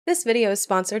This video is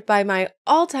sponsored by my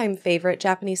all-time favorite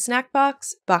Japanese snack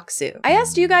box, Baksu. I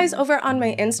asked you guys over on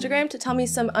my Instagram to tell me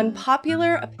some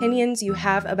unpopular opinions you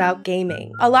have about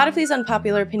gaming. A lot of these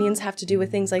unpopular opinions have to do with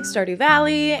things like Stardew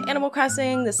Valley, Animal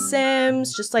Crossing, The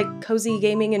Sims, just like cozy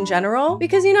gaming in general,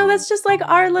 because you know, that's just like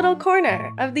our little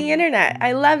corner of the internet.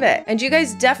 I love it. And you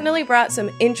guys definitely brought some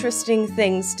interesting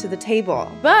things to the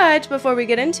table. But before we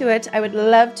get into it, I would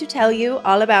love to tell you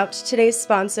all about today's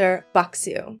sponsor,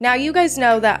 Baksu. Now, you guys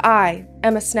know that I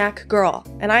am a snack girl,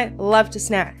 and I love to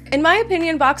snack. In my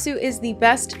opinion, Baksu is the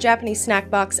best Japanese snack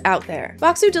box out there.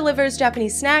 Baksu delivers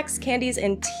Japanese snacks, candies,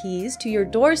 and teas to your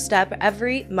doorstep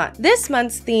every month. This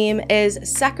month's theme is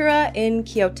Sakura in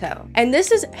Kyoto, and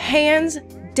this is hands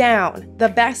down the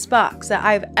best box that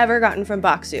I've ever gotten from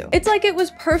Baksu. It's like it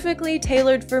was perfectly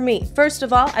tailored for me. First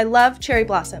of all, I love cherry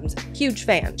blossoms. Huge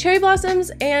fan. Cherry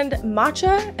blossoms and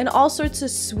matcha and all sorts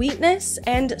of sweetness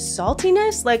and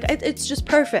saltiness. Like, it's just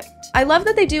perfect. I love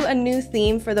that they do a new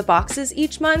theme for the boxes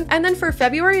each month. And then for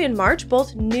February and March,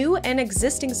 both new and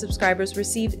existing subscribers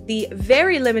receive the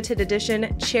very limited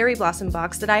edition cherry blossom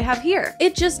box that I have here.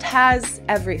 It just has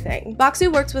everything.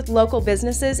 Baksu works with local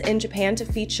businesses in Japan to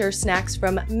feature snacks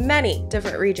from many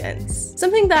different regions.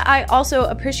 Something that I also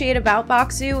appreciate about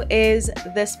Baksu is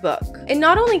this book. It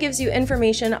not only gives you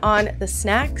information on the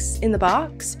snacks in the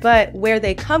box, but where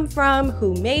they come from,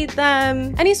 who made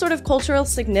them, any sort of cultural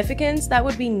significance that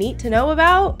would be neat to know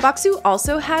about. Baksu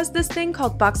also has this thing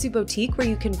called Baksu Boutique where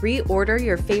you can reorder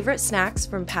your favorite snacks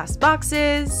from past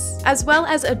boxes, as well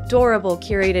as adorable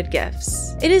curated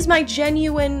gifts. It is my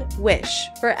genuine wish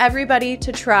for everybody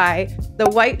to try the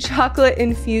white chocolate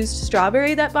infused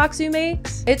strawberry that Baksu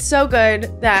makes. It's so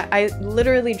good that I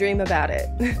literally dream about it.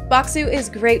 Baksu is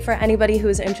great for anybody who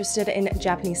is interested in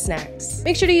Japanese snacks.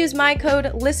 Make sure to use my code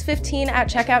LISS15 at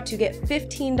checkout to get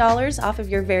 $15 off of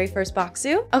your very first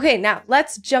Baksu. Okay, now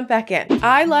let's jump back in.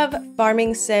 I love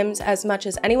farming sims as much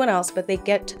as anyone else, but they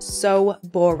get so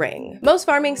boring. Most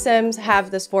farming sims have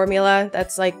this formula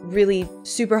that's like really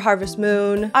super Harvest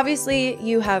Moon. Obviously,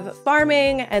 you have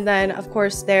farming, and then of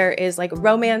course there is like a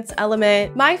romance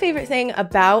element. My favorite thing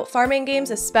about farming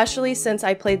games, especially since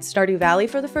I played Stardew Valley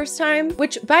for the first time,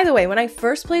 which by the way, when I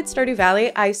first played Stardew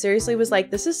Valley, I seriously was like,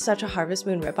 this is such a Harvest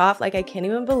Moon ripoff. Like, I can't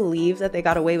even believe that they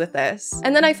got away with this.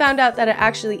 And then I found out that it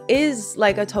actually is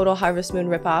like a total Harvest Moon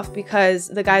ripoff because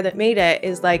the guy that made it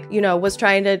is like, you know, was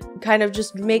trying to kind of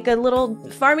just make a little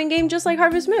farming game just like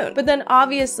Harvest Moon. But then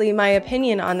obviously my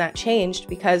opinion on that changed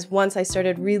because once I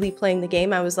started really playing the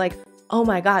game, I was like, oh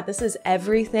my God, this is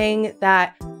everything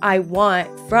that I want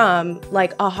from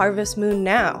like a Harvest Moon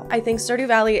now. I think Stardew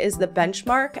Valley is the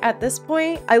benchmark at this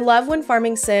point. I love when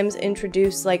farming sims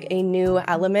introduce like a new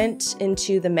element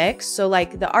into the mix. So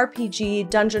like the RPG,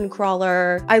 dungeon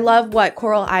crawler. I love what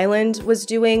Coral Island was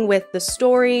doing with the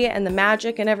story and the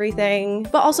magic and everything.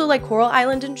 But also like Coral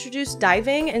Island introduced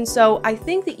diving. And so I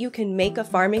think that you can make a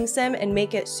farming sim and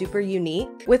make it super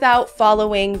unique without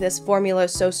following this formula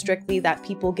so strictly that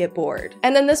people get bored.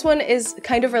 And then this one is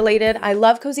kind of related. I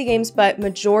love cozy games, but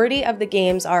majority of the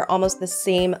games are almost the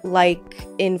same, like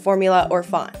in formula or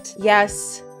font.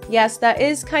 Yes, that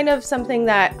is kind of something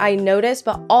that I noticed,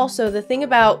 but also the thing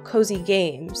about cozy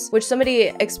games, which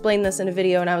somebody explained this in a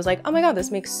video and I was like, oh my God,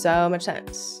 this makes so much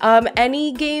sense.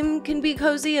 Any game can be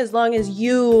cozy as long as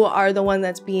you are the one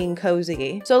that's being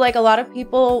cozy. So like a lot of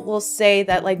people will say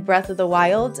that like Breath of the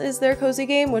Wild is their cozy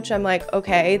game, which I'm like,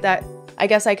 okay, that I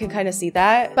guess I could kind of see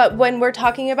that. But when we're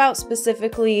talking about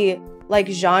specifically like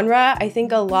genre, I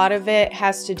think a lot of it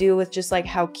has to do with just like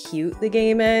how cute the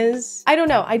game is. I don't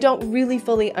know. I don't really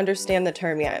fully understand the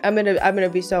term yet. I'm gonna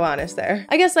be so honest there.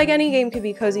 I guess like any game could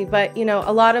be cozy, but you know,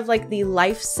 a lot of like the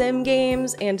life sim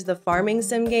games and the farming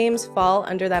sim games fall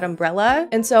under that umbrella.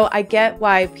 And so I get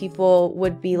why people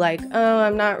would be like, oh,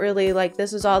 I'm not really like,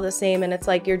 this is all the same. And it's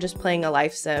like, you're just playing a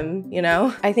life sim, you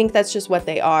know? I think that's just what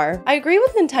they are. I agree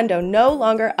with Nintendo no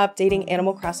longer updating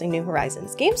Animal Crossing New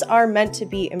Horizons. Games are meant to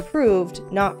be improved,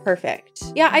 not perfect.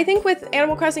 Yeah, I think with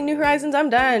Animal Crossing New Horizons, I'm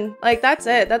done. Like, that's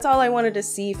it. That's all I wanted to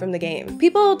see from the game.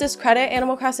 People discredit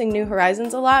Animal Crossing New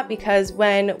Horizons a lot because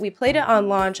when we played it on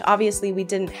launch, obviously we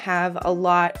didn't have a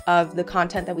lot of the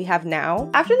content that we have now.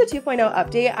 After the 2.0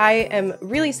 update, I am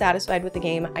really satisfied with the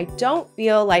game. I don't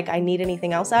feel like I need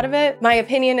anything else out of it. My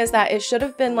opinion is that it should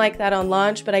have been like that on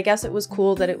launch, but I guess it was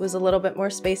cool that it was a little bit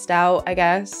more spaced out, I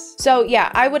guess. So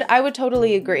yeah, I would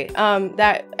totally agree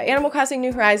that Animal Crossing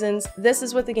New Horizons, this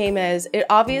is what the game is. It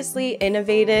obviously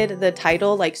innovated the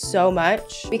title like so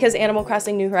much because Animal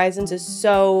Crossing New Horizons is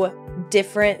so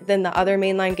different than the other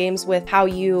mainline games with how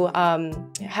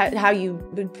how you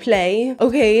play,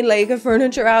 okay, like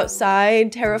furniture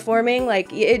outside, terraforming.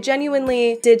 Like it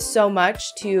genuinely did so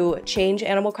much to change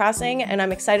Animal Crossing, and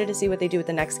I'm excited to see what they do with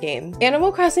the next game.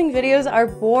 Animal Crossing videos are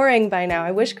boring by now.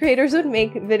 I wish creators would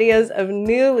make videos of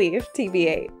New Leaf,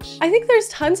 TBH. I think there's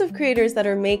tons of creators that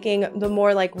are making the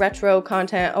more like retro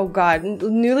content. Oh god,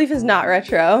 New Leaf is not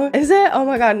retro. Is it? Oh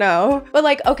my god, no. But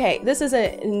like, okay, this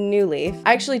isn't New Leaf.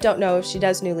 I actually don't know if she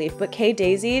does New Leaf, but K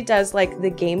Daisy does like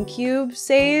the GameCube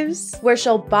saves where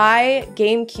she'll buy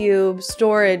GameCube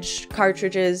storage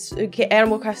cartridges,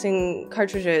 Animal Crossing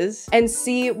cartridges, and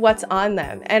see what's on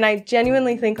them. And I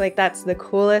genuinely think like that's the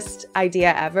coolest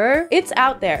idea ever. It's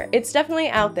out there. It's definitely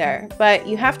out there, but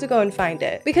you have to go and find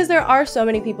it because there are so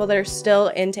many people that are still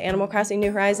into Animal Crossing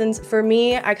New Horizons. For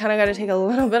me, I kind of got to take a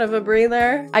little bit of a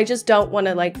breather. I just don't want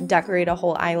to like decorate a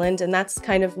whole island, and that's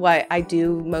kind of what I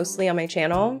do mostly on my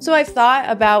channel. So I've thought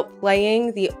about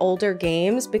playing the older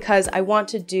games because I want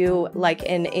to do like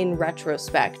an in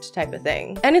retrospect type of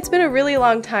thing. And it's been a really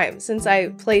long time since I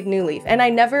played New Leaf, and I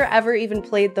never ever even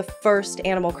played the first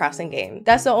Animal Crossing game.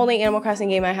 That's the only Animal Crossing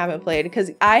game I haven't played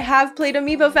because I have played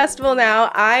Amiibo Festival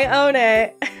now. I own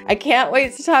it. I can't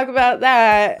wait to talk about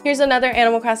that. Here's another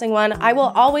Animal Crossing one. I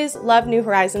will always love New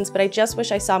Horizons, but I just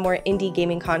wish I saw more indie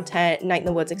gaming content, Night in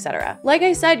the Woods, etc. Like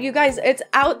I said, you guys, it's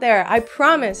out there. I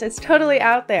promise, it's totally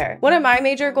out there. One of my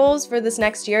major goals for this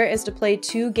next year is to play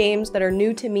 2 games that are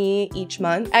new to me each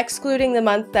month. Excluding the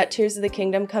month that Tears of the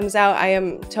Kingdom comes out, I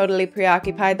am totally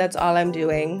preoccupied. That's all I'm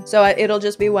doing. So it'll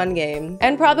just be 1 game.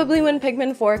 And probably when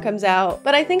Pikmin 4 comes out.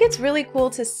 But I think it's really cool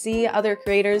to see other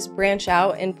creators branch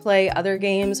out and play other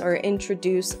games or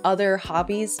introduce other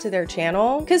hobbies to their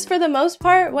channel. Because for the most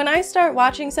part, when I start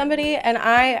watching somebody and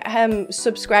I am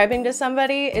subscribing to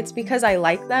somebody, it's because I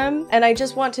like them and I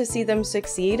just want to see them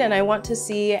succeed and I want to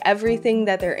see everything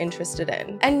that they're interested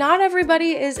in. And not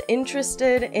everybody is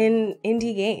interested in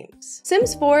indie games.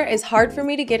 Sims 4 is hard for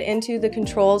me to get into. The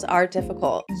controls are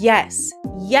difficult. Yes,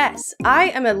 I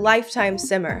am a lifetime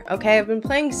simmer, okay? I've been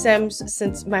playing Sims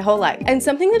since my whole life. And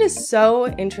something that is so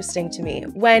interesting to me,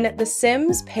 when The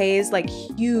Sims pays like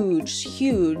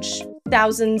huge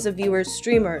thousands of viewers,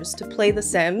 streamers to play The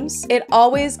Sims, it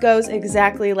always goes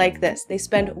exactly like this. They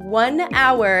spend 1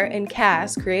 hour in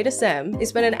cast, create a sim, they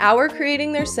spend an hour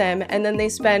creating their sim, and then they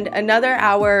spend another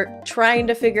hour trying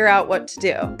to figure out what to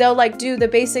do. They'll like do the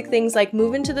basic things like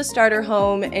move into the starter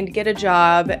home and get a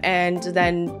job, and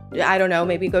then, I don't know,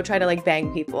 maybe go try to like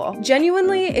bang people.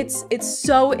 Genuinely, it's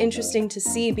so interesting to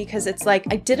see because it's like,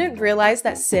 I didn't realize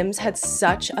that Sims had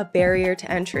such a barrier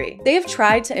to entry. They have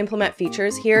tried to implement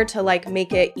features here to like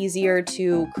make it easier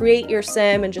to create your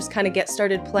sim and just kind of get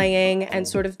started playing and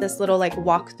sort of this little like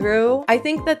walkthrough. I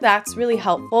think that that's really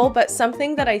helpful, but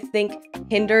something that I think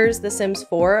hinders The Sims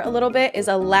 4 a little bit is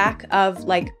a lack of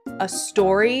like a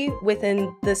story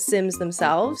within the Sims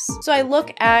themselves. So I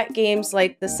look at games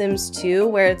like The Sims 2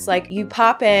 where it's like you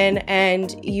pop in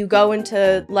and you go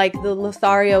into like the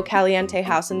Lothario Caliente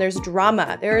house and there's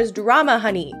drama. There is drama,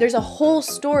 honey. There's a whole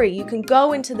story. You can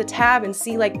go into the tab and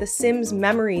see like the Sims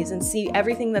memories and see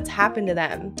everything that's happened to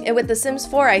them. And with The Sims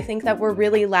 4, I think that we're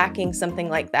really lacking something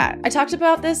like that. I talked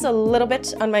about this a little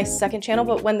bit on my second channel,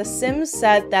 but when The Sims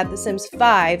said that The Sims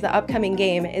 5, the upcoming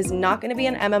game, is not going to be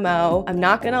an MMO, I'm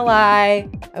not gonna lie,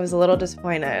 I was a little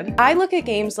disappointed. I look at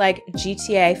games like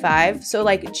GTA 5, so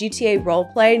like GTA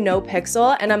roleplay, no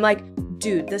pixel, and I'm like,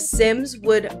 dude, The Sims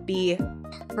would be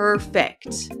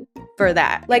perfect for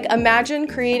that. Like imagine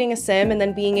creating a sim and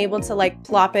then being able to like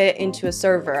plop it into a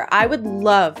server. I would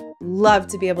love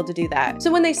to be able to do that.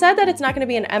 So when they said that it's not going to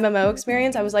be an MMO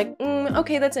experience, I was like,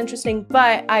 okay, that's interesting,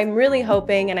 but I'm really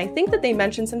hoping, and I think that they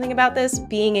mentioned something about this,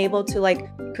 being able to like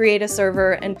create a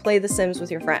server and play The Sims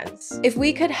with your friends. If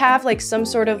we could have like some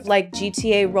sort of like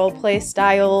GTA roleplay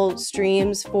style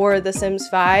streams for The Sims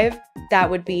 5, that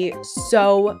would be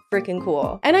so freaking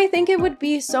cool. And I think it would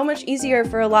be so much easier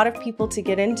for a lot of people to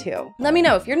get into. Let me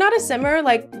know if you're not a simmer,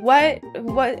 like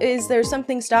what is there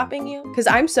something stopping you? Because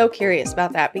I'm so curious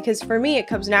about that, because for me it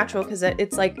comes natural because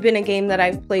it's like been a game that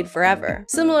I've played forever.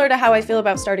 Similar to how I feel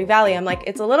about Stardew Valley, I'm like,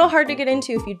 it's a little hard to get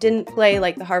into if you didn't play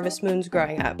like the Harvest Moons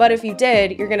growing up. But if you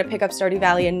did, you're gonna pick up Stardew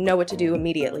Valley and know what to do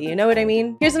immediately. You know what I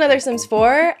mean? Here's another Sims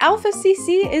 4. Alpha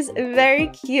CC is very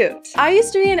cute. I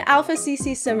used to be an Alpha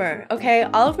CC simmer, okay?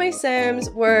 All of my Sims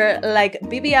were like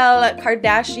BBL,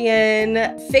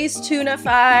 Kardashian,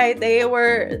 Facetune-ified. They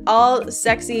were all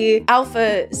sexy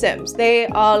Alpha Sims. They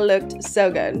all looked so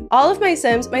good. All of my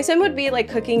Sims, my Sim would be like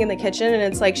cooking in the kitchen and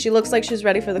it's like she looks like she's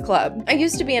ready for the club. I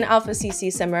used to be an Alpha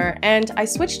CC simmer and I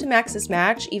switched to Maxis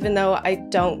Match, even though I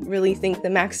don't really think the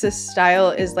Maxis style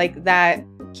is like that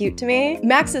cute to me.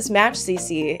 Maxis Match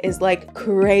CC is like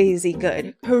crazy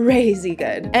good, crazy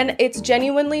good. And it's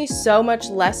genuinely so much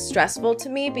less stressful to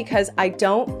me because I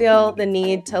don't feel the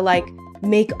need to like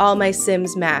make all my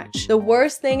Sims match. The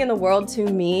worst thing in the world to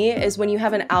me is when you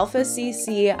have an alpha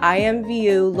CC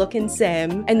IMVU looking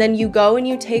sim and then you go and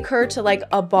you take her to like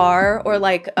a bar or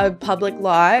like a public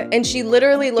lot and she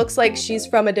literally looks like she's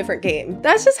from a different game.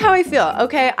 That's just how I feel,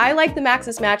 okay? I like the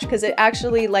Maxis Match because it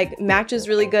actually like matches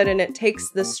really good and it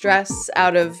takes the stress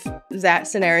out of that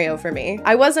scenario for me.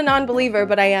 I was a non-believer,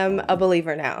 but I am a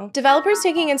believer now. Developers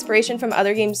taking inspiration from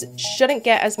other games shouldn't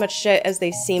get as much shit as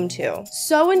they seem to.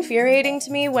 So infuriating to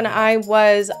me when I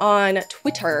was on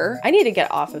Twitter. I need to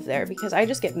get off of there because I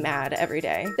just get mad every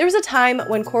day. There was a time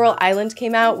when Coral Island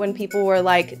came out when people were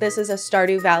like, this is a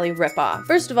Stardew Valley ripoff.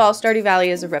 First of all, Stardew Valley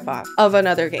is a ripoff of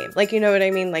another game. Like, you know what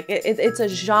I mean? Like, it's a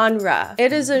genre.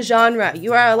 It is a genre.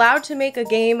 You are allowed to make a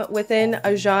game within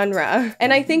a genre.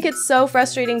 And I think it's so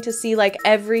frustrating to see like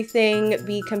everything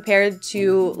be compared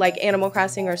to like Animal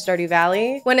Crossing or Stardew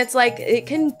Valley when it's like, it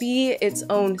can be its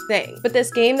own thing. But this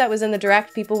game that was in the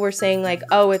direct, people were saying like,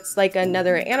 oh, it's like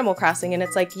another Animal Crossing. And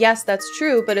it's like, yes, that's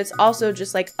true, but it's also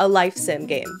just like a life sim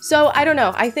game. So I don't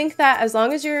know. I think that as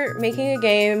long as you're making a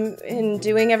game and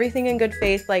doing everything in good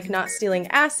faith, like not stealing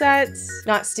assets,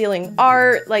 not stealing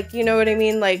art, like, you know what I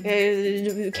mean? Like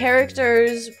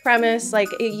characters, premise, like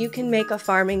you can make a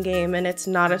farming game and it's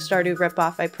not a Stardew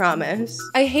ripoff, I promise.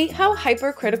 I hate how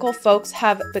hypercritical folks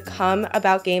have become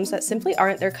about games that simply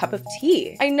aren't their cup of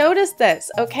tea. I noticed this,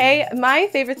 okay? My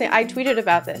favorite thing, I tweeted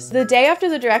about this. The day after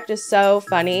the Direct is so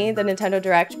funny, the Nintendo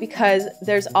Direct, because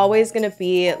there's always gonna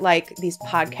be like these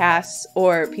podcasts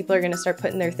or people are gonna start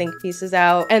putting their think pieces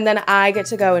out and then I get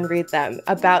to go and read them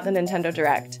about the Nintendo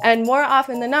Direct. And more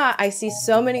often than not, I see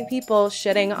so many people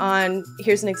shitting on,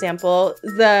 here's an example,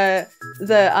 the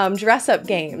dress up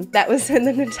game that was in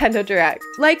the Nintendo Direct.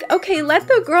 Like, okay, let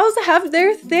the girls have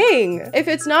their thing. If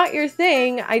it's not your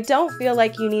thing, I don't feel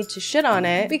like you need to shit on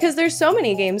it because there's so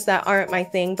many games that aren't my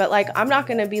thing, but like, I'm not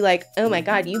gonna be like, oh my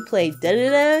god, you play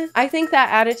da-da-da. I think that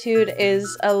attitude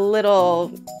is a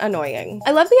little annoying.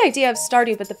 I love the idea of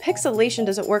Stardew, but the pixelation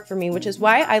doesn't work for me, which is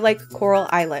why I like Coral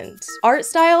Island. Art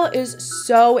style is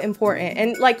so important.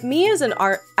 And like me as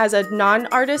a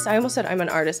non-artist, I almost said I'm an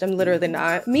artist, I'm literally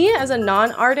not. Me as a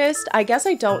non-artist, I guess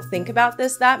I don't think about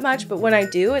this that much, but when I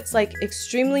do, it's like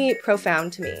extremely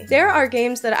profound to me. There are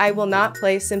games that I will not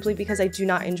play simply because I do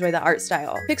not enjoy the art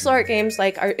style. Pixel art games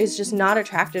is just not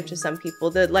attractive to some people.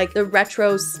 The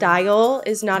retro style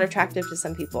is not attractive to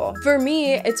some people. For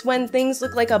me, it's when things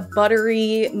look like a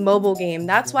buttery mobile game.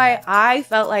 That's why I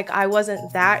felt like I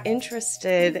wasn't that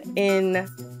interested in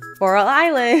Coral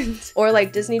Island or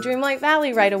like Disney Dreamlight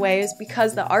Valley right away, is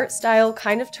because the art style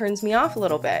kind of turns me off a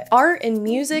little bit. Art and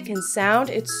music and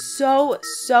sound, it's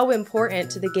so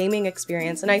important to the gaming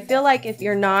experience. And I feel like if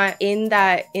you're not in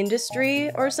that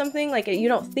industry or something, like you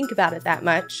don't think about it that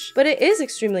much, but it is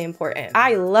extremely important.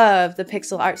 I love the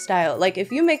pixel art style. Like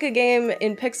if you make a game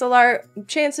in pixel art,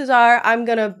 chances are I'm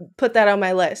gonna put that on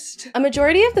my list. A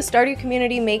majority of the Stardew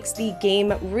community makes the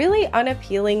game really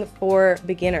unappealing for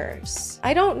beginners.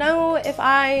 I don't know if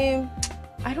I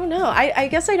don't know. I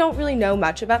guess I don't really know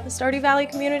much about the Stardew Valley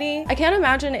community. I can't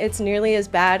imagine it's nearly as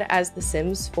bad as the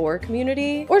Sims 4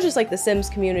 community, or just like the Sims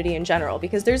community in general,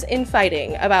 because there's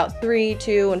infighting about 3,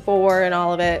 2, and 4 and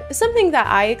all of it. It's something that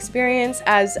I experience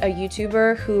as a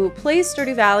YouTuber who plays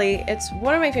Stardew Valley. It's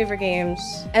one of my favorite games,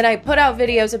 and I put out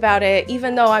videos about it.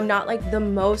 Even though I'm not like the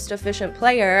most efficient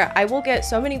player, I will get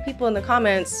so many people in the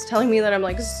comments telling me that I'm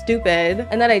like stupid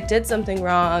and that I did something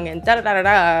wrong and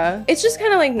da-da-da-da-da. It's just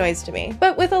kind of like noise to me.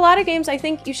 But with a lot of games, I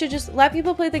think you should just let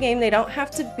people play the game. They don't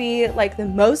have to be like the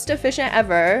most efficient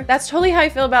ever. That's totally how I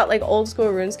feel about like old school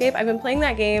RuneScape. I've been playing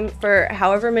that game for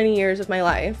however many years of my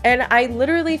life, and I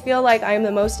literally feel like I am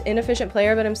the most inefficient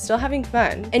player, but I'm still having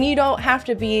fun. And you don't have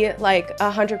to be like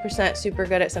 100% super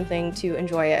good at something to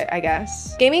enjoy it, I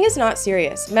guess. Gaming is not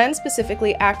serious. Men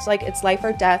specifically act like it's life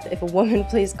or death if a woman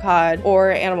plays COD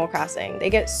or Animal Crossing. They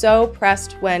get so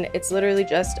pressed when it's literally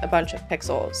just a bunch of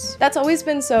pixels. That's always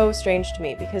been so strange to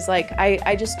me, because like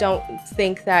I just don't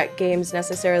think that games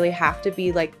necessarily have to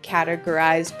be like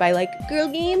categorized by like girl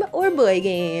game or boy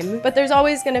game. But there's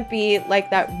always gonna be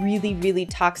like that really, really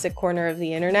toxic corner of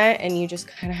the internet, and you just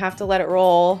kind of have to let it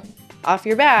roll. off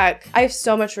your back. I have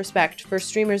so much respect for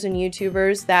streamers and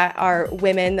YouTubers that are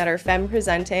women, that are femme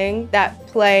presenting, that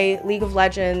play League of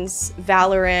Legends,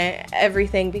 Valorant,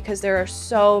 everything, because there are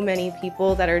so many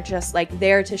people that are just like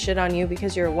there to shit on you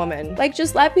because you're a woman. Like,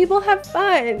 just let people have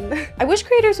fun. I wish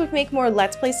creators would make more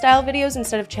Let's Play style videos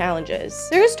instead of challenges.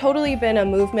 There has totally been a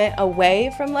movement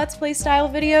away from Let's Play style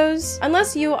videos.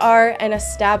 Unless you are an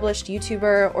established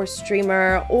YouTuber or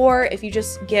streamer, or if you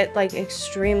just get like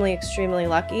extremely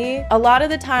lucky, a lot of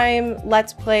the time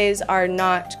Let's Plays are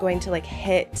not going to like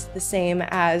hit the same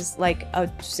as like a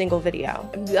single video.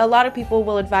 A lot of people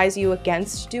will advise you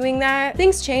against doing that.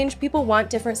 Things change, people want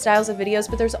different styles of videos,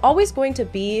 but there's always going to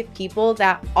be people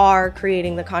that are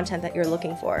creating the content that you're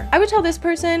looking for. I would tell this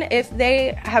person, if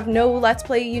they have no Let's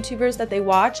Play YouTubers that they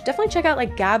watch, definitely check out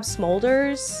like Gab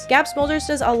Smolders. Gab Smolders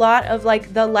does a lot of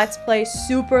like the Let's Play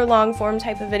super long form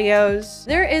type of videos.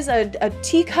 There is a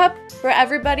teacup for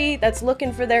everybody that's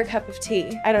looking for their cup of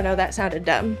tea. I don't know, that sounded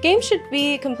dumb. Games should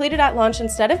be completed at launch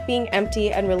instead of being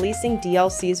empty and releasing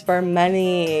DLCs for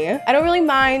money. I don't really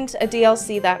mind a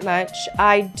DLC that much.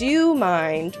 I do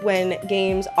mind when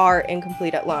games are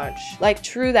incomplete at launch. Like,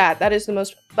 true that. That is the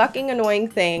most fucking annoying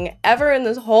thing ever in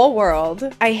this whole world.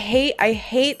 I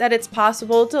hate that it's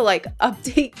possible to like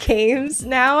update games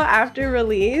now after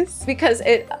release, because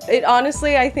it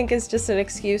honestly, I think, is just an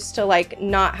excuse to like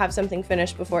not have something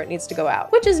finished before it needs to go out,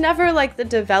 which is never like the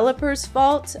developer's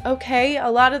fault. Okay, a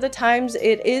lot of the times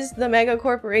it is the mega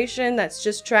corporation that's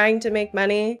just trying to make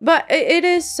money, but it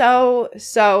is so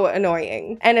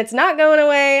annoying, and it's not going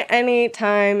away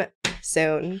anytime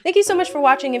soon. Thank you so much for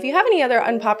watching. If you have any other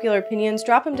unpopular opinions,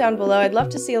 drop them down below. I'd love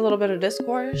to see a little bit of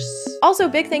discourse. Also,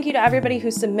 big thank you to everybody who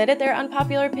submitted their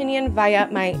unpopular opinion via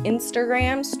my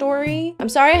Instagram story. I'm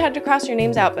sorry I had to cross your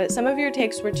names out, but some of your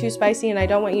takes were too spicy and I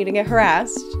don't want you to get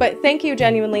harassed. But thank you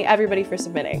genuinely, everybody, for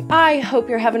submitting. I hope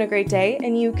you're having a great day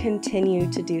and you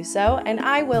continue to do so, and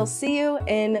I will see you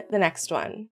in the next one.